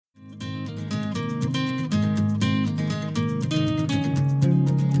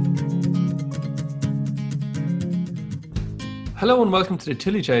Hello and welcome to the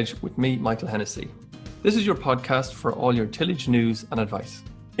Tillage Edge with me, Michael Hennessy. This is your podcast for all your tillage news and advice.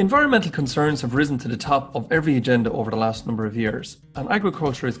 Environmental concerns have risen to the top of every agenda over the last number of years, and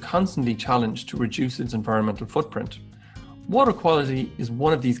agriculture is constantly challenged to reduce its environmental footprint. Water quality is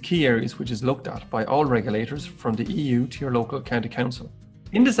one of these key areas which is looked at by all regulators, from the EU to your local county council.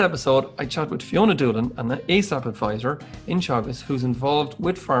 In this episode, I chat with Fiona Doolan, an ASSAP advisor in Teagasc who's involved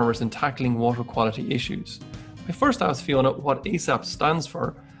with farmers in tackling water quality issues. I first asked Fiona what ASSAP stands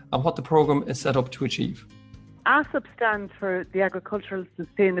for and what the programme is set up to achieve. ASSAP stands for the Agricultural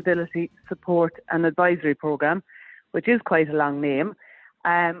Sustainability Support and Advisory Programme, which is quite a long name.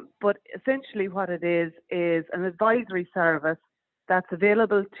 But essentially what it is an advisory service that's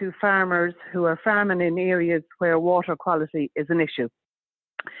available to farmers who are farming in areas where water quality is an issue.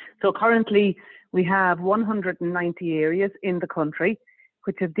 So currently we have 190 areas in the country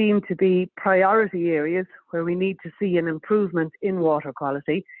which are deemed to be priority areas where we need to see an improvement in water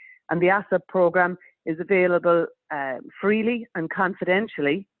quality. And the ASSAP programme is available freely and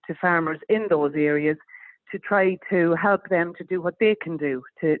confidentially to farmers in those areas to try to help them to do what they can do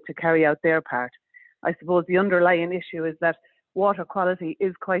to carry out their part. I suppose the underlying issue is that water quality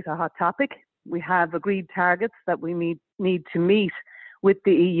is quite a hot topic. We have agreed targets that we need to meet with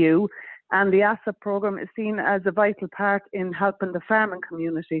the EU, and the ASSAP programme is seen as a vital part in helping the farming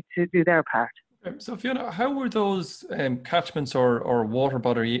community to do their part. So Fiona, how were those catchments or water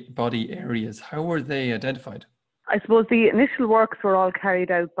body areas, how were they identified? I suppose the initial works were all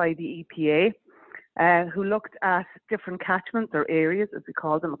carried out by the EPA, who looked at different catchments or areas, as we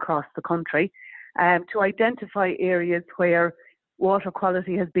call them, across the country, to identify areas where water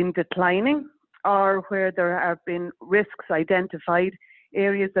quality has been declining or where there have been risks identified,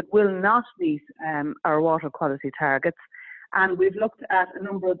 areas that will not meet our water quality targets. And we've looked at a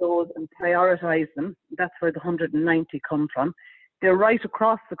number of those and prioritised them. That's where the 190 come from. They're right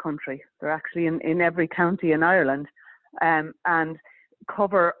across the country. They're actually in every county in Ireland, and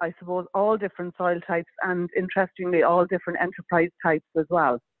cover, I suppose, all different soil types and, interestingly, all different enterprise types as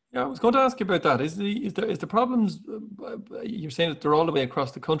well. Yeah, I was going to ask you about that. Is the problems, you're saying that they're all the way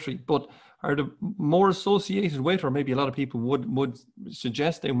across the country, but are they more associated with, or maybe a lot of people would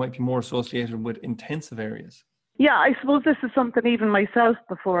suggest they might be more associated with intensive areas? Yeah, I suppose this is something even myself,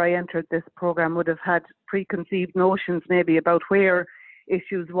 before I entered this programme, would have had preconceived notions maybe about where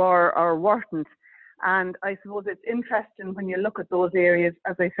issues were or weren't. And I suppose it's interesting when you look at those areas,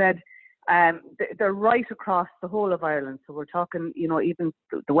 as I said, they're right across the whole of Ireland. So we're talking, even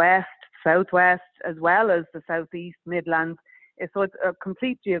the west, southwest, as well as the southeast, Midlands. So it's a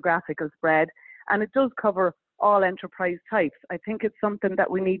complete geographical spread, and it does cover all enterprise types. I think it's something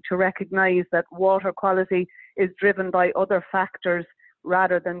that we need to recognise, that water quality is driven by other factors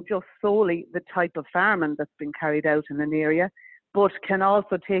rather than just solely the type of farming that's been carried out in an area, but can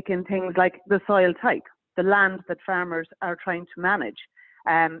also take in things like the soil type, the land that farmers are trying to manage.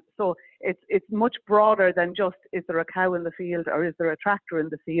 So it's much broader than just, is there a cow in the field or is there a tractor in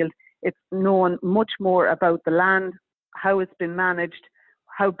the field? It's known much more about the land, how it's been managed,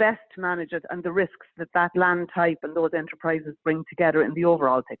 how best to manage it, and the risks that land type and those enterprises bring together in the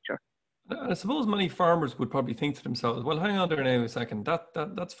overall picture. I suppose many farmers would probably think to themselves, well, hang on there now a second,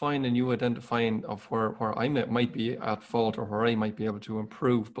 that's fine, and you identifying of where I might be at fault or where I might be able to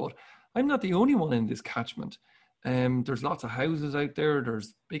improve, but I'm not the only one in this catchment. There's lots of houses out there,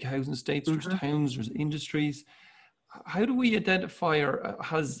 there's big housing estates, there's towns, there's industries. How do we identify, or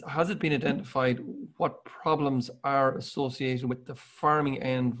has it been identified, what problems are associated with the farming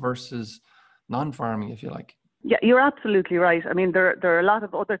end versus non-farming, if you like? Yeah, you're absolutely right. I mean, there are a lot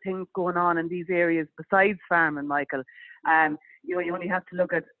of other things going on in these areas besides farming, Michael. You only have to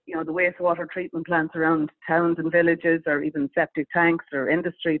look at, the wastewater treatment plants around towns and villages, or even septic tanks or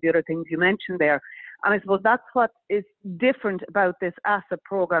industry, the other things you mentioned there. And I suppose that's what is different about this ASSAP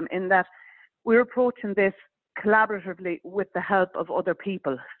programme, in that we're approaching this collaboratively with the help of other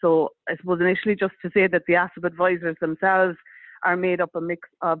people. So I suppose initially, just to say that the ASSAP advisors themselves are made up a mix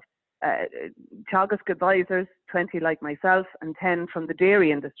of Teagasc advisors, 20 like myself, and 10 from the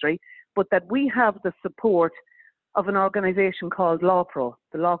dairy industry, but that we have the support of an organisation called LawPro,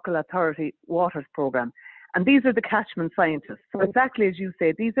 the Local Authority Waters Programme. And these are the catchment scientists. So exactly as you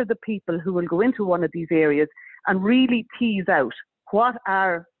say, these are the people who will go into one of these areas and really tease out what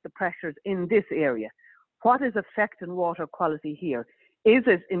are the pressures in this area. What is affecting water quality here? Is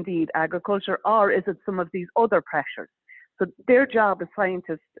it indeed agriculture, or is it some of these other pressures? So their job as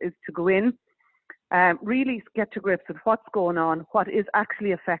scientists is to go in, really get to grips with what's going on, what is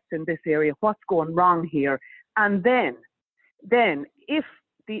actually affecting this area, what's going wrong here. And then if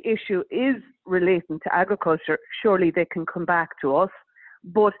the issue is relating to agriculture, surely they can come back to us.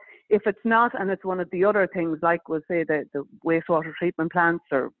 But if it's not, and it's one of the other things, like we'll say the wastewater treatment plants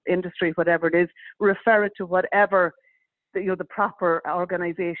or industry, whatever it is, refer it to whatever the proper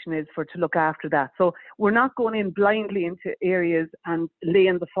organisation is to look after that. So we're not going in blindly into areas and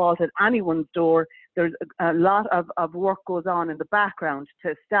laying the fault at anyone's door. There's a lot of work goes on in the background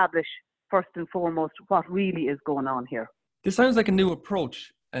to establish, first and foremost, what really is going on here. This sounds like a new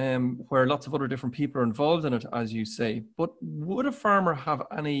approach, where lots of other different people are involved in it, as you say. But would a farmer have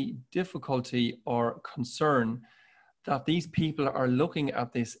any difficulty or concern that these people are looking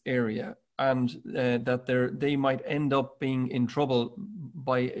at this area and that they might end up being in trouble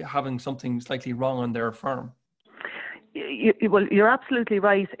by having something slightly wrong on their farm? Well, you're absolutely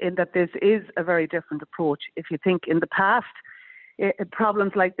right in that this is a very different approach. If you think in the past,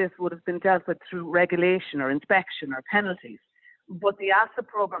 problems like this would have been dealt with through regulation or inspection or penalties. But the ASSAP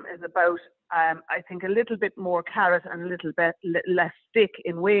program is about, I think, a little bit more carrot and a little bit less stick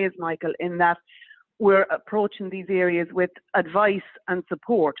in ways, Michael, in that we're approaching these areas with advice and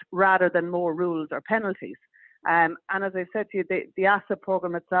support rather than more rules or penalties. And as I said to you, the ASSAP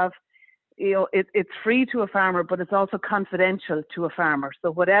program itself, it's free to a farmer, but it's also confidential to a farmer.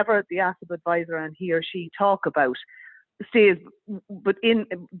 So whatever the ASSAP advisor and he or she talk about stays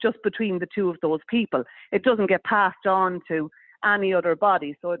just between the two of those people. It doesn't get passed on to any other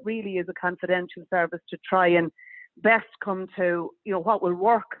body. So it really is a confidential service to try and best come to what will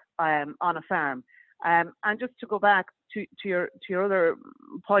work on a farm. And just to go back to your other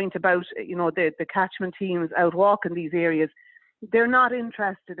point about the catchment teams out walking these areas, they're not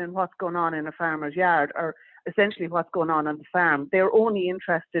interested in what's going on in a farmer's yard or essentially what's going on the farm. They're only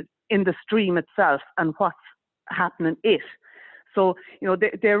interested in the stream itself and what's happening it. So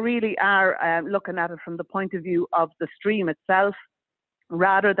they really are looking at it from the point of view of the stream itself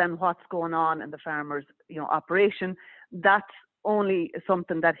rather than what's going on in the farmer's operation. That's only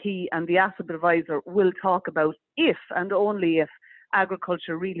something that he and the ASSAP advisor will talk about if and only if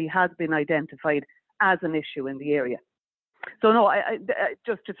agriculture really has been identified as an issue in the area. So no, I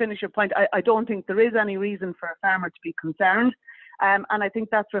just to finish your point, I don't think there is any reason for a farmer to be concerned. And I think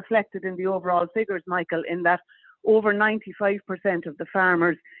that's reflected in the overall figures, Michael, in that over 95% of the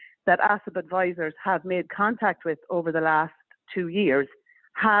farmers that ASSAP advisors have made contact with over the last 2 years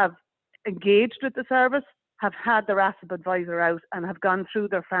have engaged with the service, have had their ASSAP advisor out and have gone through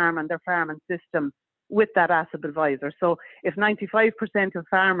their farm and their farming system with that ASSAP advisor. So if 95% of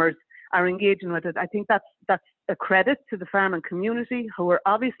farmers are engaging with it, I think that's a credit to the farming community who are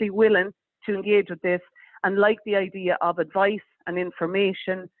obviously willing to engage with this and like the idea of advice and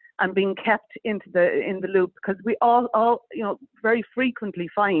information and being kept in the loop, because we all very frequently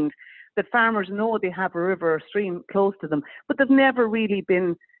find that farmers know they have a river or stream close to them, but they've never really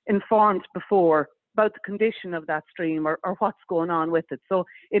been informed before about the condition of that stream or what's going on with it. So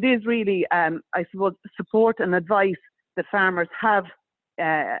it is really, I suppose, support and advice that farmers have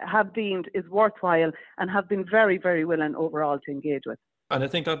deemed is worthwhile and have been very, very willing overall to engage with. And I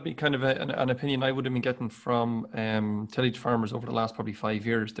think that'd be kind of an opinion I would have been getting from tillage farmers over the last probably 5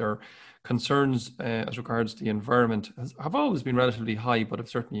 years. Their concerns as regards to the environment have always been relatively high, but have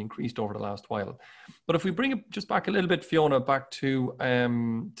certainly increased over the last while. But if we bring it just back a little bit, Fiona, back to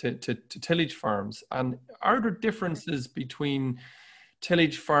tillage farms, and are there differences between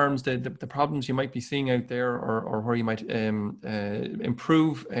tillage farms, the problems you might be seeing out there, or where you might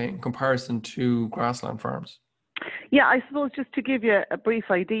improve in comparison to grassland farms? Yeah, I suppose just to give you a brief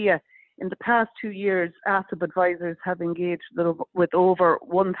idea, in the past 2 years, ASSAP advisors have engaged with over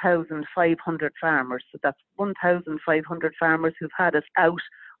 1,500 farmers. So that's 1,500 farmers who've had us out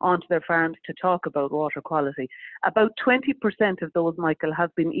onto their farms to talk about water quality. About 20% of those, Michael,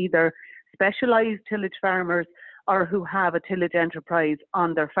 have been either specialised tillage farmers or who have a tillage enterprise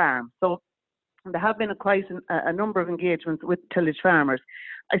on their farm. So there have been quite a number of engagements with tillage farmers.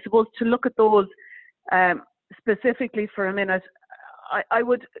 I suppose to look at those specifically for a minute, I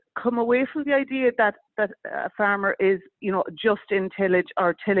would come away from the idea that a farmer is, just in tillage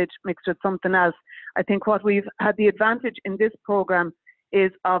or tillage mixed with something else. I think what we've had the advantage in this programme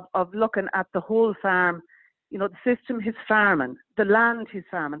is of looking at the whole farm, the system he's farming, the land he's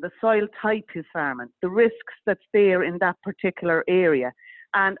farming, the soil type he's farming, the risks that's there in that particular area.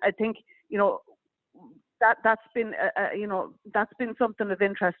 And I think, that's been something of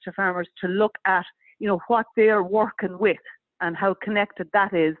interest to farmers to look at, what they're working with and how connected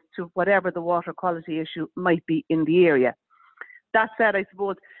that is to whatever the water quality issue might be in the area. That said, I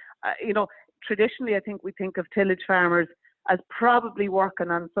suppose, traditionally I think we think of tillage farmers as probably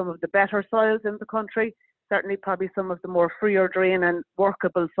working on some of the better soils in the country, certainly probably some of the more freer drain and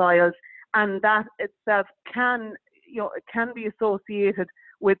workable soils, and that itself can, it can be associated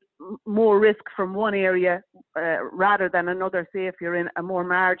with more risk from one area rather than another. Say if you're in a more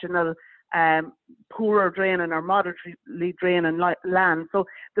marginal, poorer draining or moderately draining land. So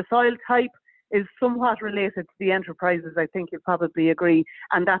the soil type is somewhat related to the enterprises, I think you'll probably agree,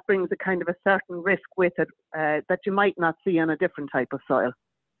 and that brings a kind of a certain risk with it that you might not see on a different type of soil.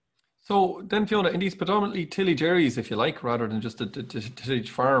 So then, Fiona, in these predominantly tillage areas, if you like, rather than just a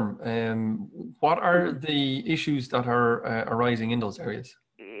tillage farm, what are the issues that are arising in those areas?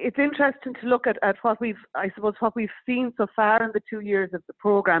 It's interesting to look at what we've seen so far in the 2 years of the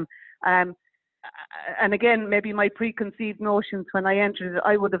programme. And again, maybe my preconceived notions when I entered it,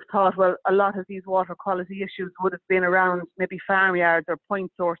 I would have thought, well, a lot of these water quality issues would have been around maybe farmyards or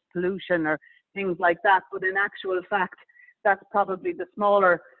point source pollution or things like that. But in actual fact, that's probably the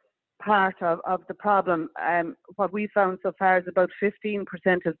smaller part of the problem. What we found so far is about 15%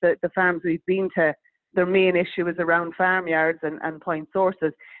 of the farms we've been to, their main issue is around farmyards and point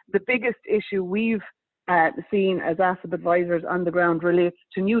sources. The biggest issue we've seen as ASSAP advisors on the ground relates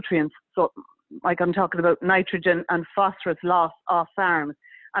to nutrients. So, like I'm talking about nitrogen and phosphorus loss off farms.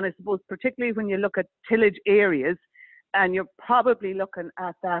 And I suppose particularly when you look at tillage areas, and you're probably looking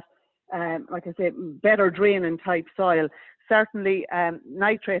at that, like I say, better draining type soil. Certainly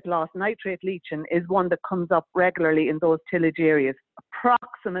nitrate loss, nitrate leaching is one that comes up regularly in those tillage areas.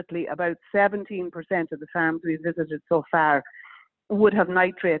 Approximately about 17% of the farms we've visited so far would have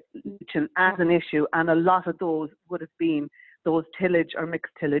nitrate leaching as an issue, and a lot of those would have been those tillage or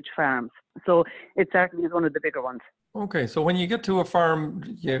mixed tillage farms. So it certainly is one of the bigger ones. Okay, so when you get to a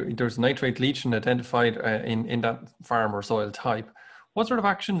farm, there's nitrate leaching identified in that farm or soil type. What sort of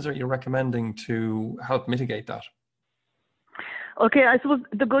actions are you recommending to help mitigate that? Okay, I suppose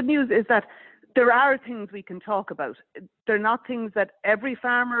the good news is that there are things we can talk about. They're not things that every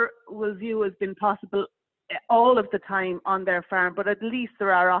farmer will view as being possible all of the time on their farm, but at least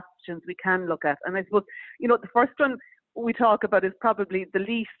there are options we can look at. And I suppose, the first one we talk about is probably the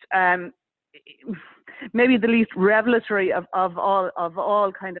least, maybe the least revelatory of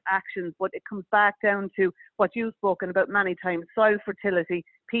all kind of actions, but it comes back down to what you've spoken about many times: soil fertility,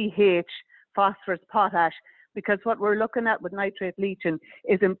 pH, phosphorus, potash. Because what we're looking at with nitrate leaching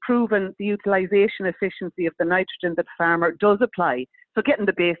is improving the utilisation efficiency of the nitrogen that the farmer does apply. So getting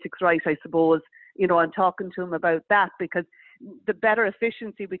the basics right, I suppose, and talking to him about that, because the better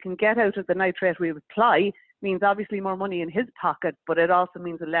efficiency we can get out of the nitrate we apply means obviously more money in his pocket, but it also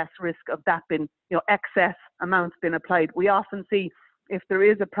means a less risk of that being, excess amounts being applied. We often see if there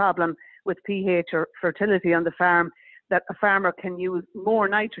is a problem with pH or fertility on the farm, that a farmer can use more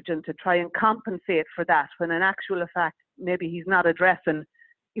nitrogen to try and compensate for that, when in actual fact, maybe he's not addressing,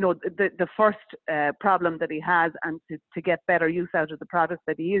 the first problem that he has, and to get better use out of the product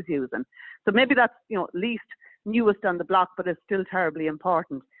that he is using. So maybe that's, least newest on the block, but it's still terribly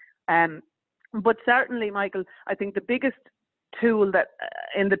important. But certainly, Michael, I think the biggest tool that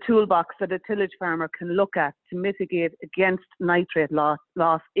in the toolbox that a tillage farmer can look at to mitigate against nitrate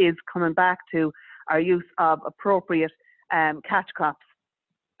loss is coming back to our use of appropriate catch crops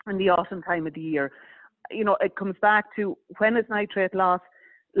in the autumn time of the year. It comes back to, when is nitrate lost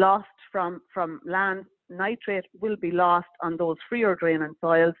from land? Nitrate will be lost on those freer draining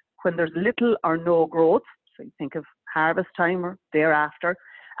soils when there's little or no growth. So you think of harvest time or thereafter,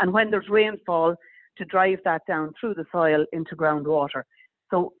 and when there's rainfall to drive that down through the soil into groundwater.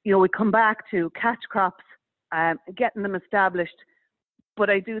 So, we come back to catch crops, getting them established. But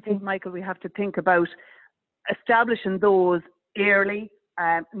I do think, Michael, we have to think about establishing those early,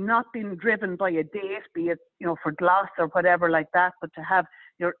 not being driven by a date, be it, for gloss or whatever like that, but to have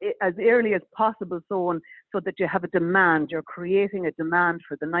as early as possible sown, so that you have a demand. You're creating a demand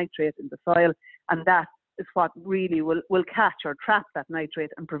for the nitrate in the soil, and that is what really will catch or trap that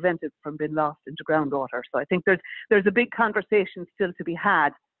nitrate and prevent it from being lost into groundwater. So I think there's a big conversation still to be had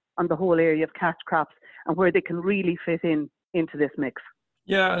on the whole area of catch crops and where they can really fit into this mix.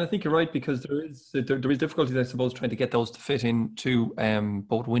 Yeah, and I think you're right, because there is difficulties, I suppose, trying to get those to fit into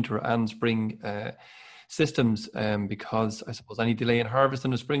both winter and spring systems, because I suppose any delay in harvest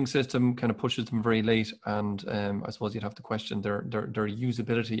in the spring system kind of pushes them very late, and I suppose you'd have to question their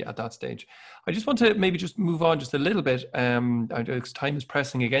usability at that stage. I just want to maybe just move on just a little bit. Time is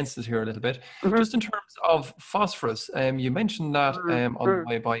pressing against us here a little bit. Mm-hmm. Just in terms of phosphorus, you mentioned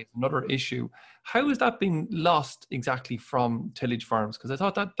that by another issue. How has that been lost exactly from tillage farms? Because I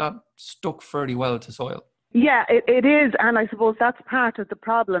thought that stuck fairly well to soil. Yeah, it is, and I suppose that's part of the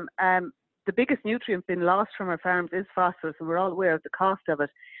problem. The biggest nutrient being lost from our farms is phosphorus, and we're all aware of the cost of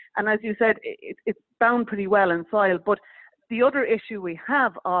it. And as you said, it's bound pretty well in soil, but The other issue we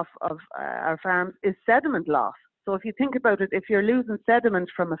have off of our farms is sediment loss. So if you think about it, if you're losing sediment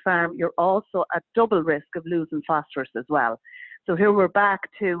from a farm, you're also at double risk of losing phosphorus as well. So here we're back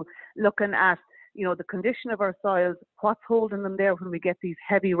to looking at, the condition of our soils, what's holding them there when we get these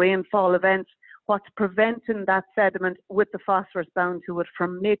heavy rainfall events, what's preventing that sediment with the phosphorus bound to it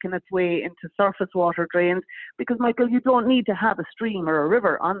from making its way into surface water drains. Because, Michael, you don't need to have a stream or a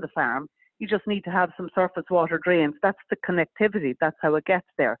river on the farm. You just need to have some surface water drains. That's the connectivity. That's how it gets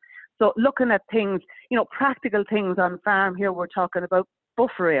there. So looking at things, practical things on farm here, we're talking about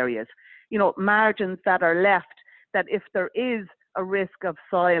buffer areas, margins that are left, that if there is a risk of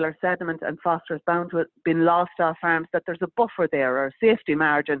soil or sediment and phosphorus bound to it being lost off farms, that there's a buffer there or a safety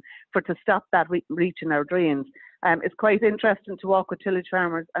margin to stop that reaching our drains. It's quite interesting to walk with tillage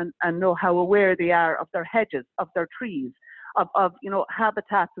farmers and know how aware they are of their hedges, of their trees, of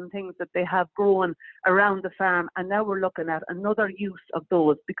habitats and things that they have grown around the farm. And now we're looking at another use of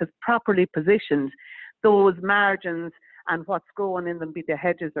those, because properly positioned, those margins and what's growing in them, be the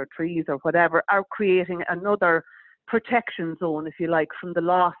hedges or trees or whatever, are creating another protection zone, if you like, from the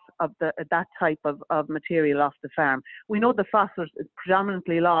loss of that type of material off the farm. We know the phosphorus is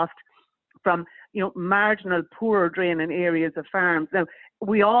predominantly lost from marginal, poorer draining areas of farms. Now,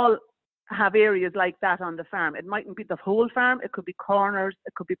 we all have areas like that on the farm. It mightn't be the whole farm, it could be corners,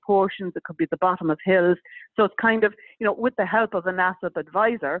 it could be portions, it could be the bottom of hills. So it's kind of, with the help of an ASSAP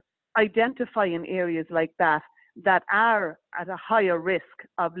advisor, identifying areas like that are at a higher risk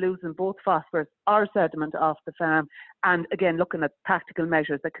of losing both phosphorus or sediment off the farm, and again looking at practical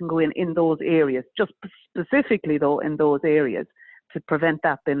measures that can go in those areas, just specifically though in those areas, to prevent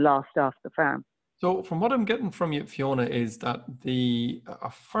that being lost off the farm. So from what I'm getting from you, Fiona, is that a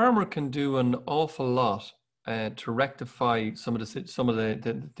farmer can do an awful lot to rectify some of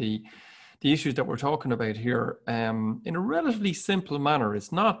the issues that we're talking about here in a relatively simple manner.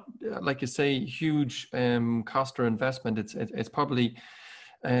 It's not, like you say, huge cost or investment. It's probably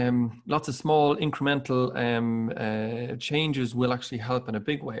lots of small incremental changes will actually help in a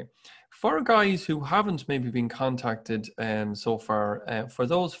big way. For guys who haven't maybe been contacted so far, for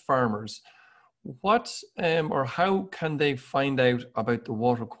those farmers, what or how can they find out about the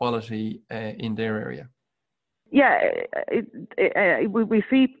water quality in their area? Yeah, we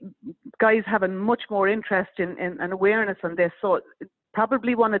see guys having much more interest in and awareness on this. So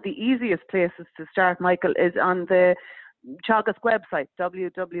probably one of the easiest places to start, Michael, is on the Teagasc website,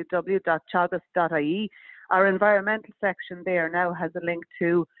 www.teagasc.ie. Our environmental section there now has a link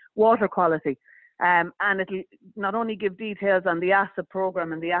to water quality. And it'll not only give details on the ASSAP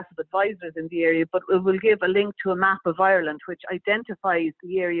program and the ASSAP advisors in the area, but it will give a link to a map of Ireland, which identifies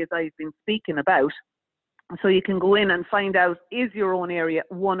the areas I've been speaking about. So you can go in and find out, is your own area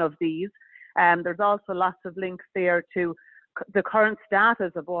one of these? There's also lots of links there to the current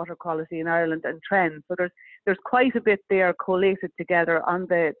status of water quality in Ireland and trends. So there's quite a bit there collated together on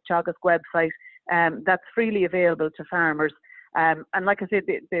the Teagasc website that's freely available to farmers. And like I said,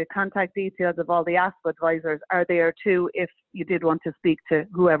 the contact details of all the ASSAP advisors are there too, if you did want to speak to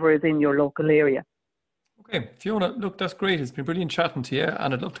whoever is in your local area. Okay, Fiona, look, that's great. It's been brilliant chatting to you,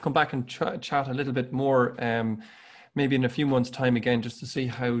 and I'd love to come back and chat a little bit more, maybe in a few months' time again, just to see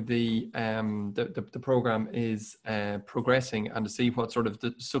how the program is progressing and to see what sort of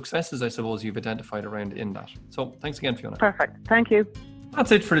the successes, I suppose, you've identified around in that. So thanks again, Fiona. Perfect. Thank you.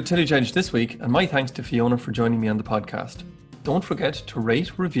 That's it for the Tillage Edge this week, and my thanks to Fiona for joining me on the podcast. Don't forget to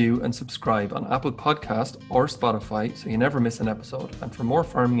rate, review and subscribe on Apple Podcast or Spotify so you never miss an episode. And for more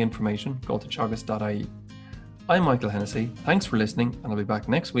farming information, go to teagasc.ie. I'm Michael Hennessy. Thanks for listening, and I'll be back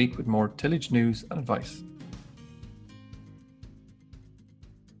next week with more tillage news and advice.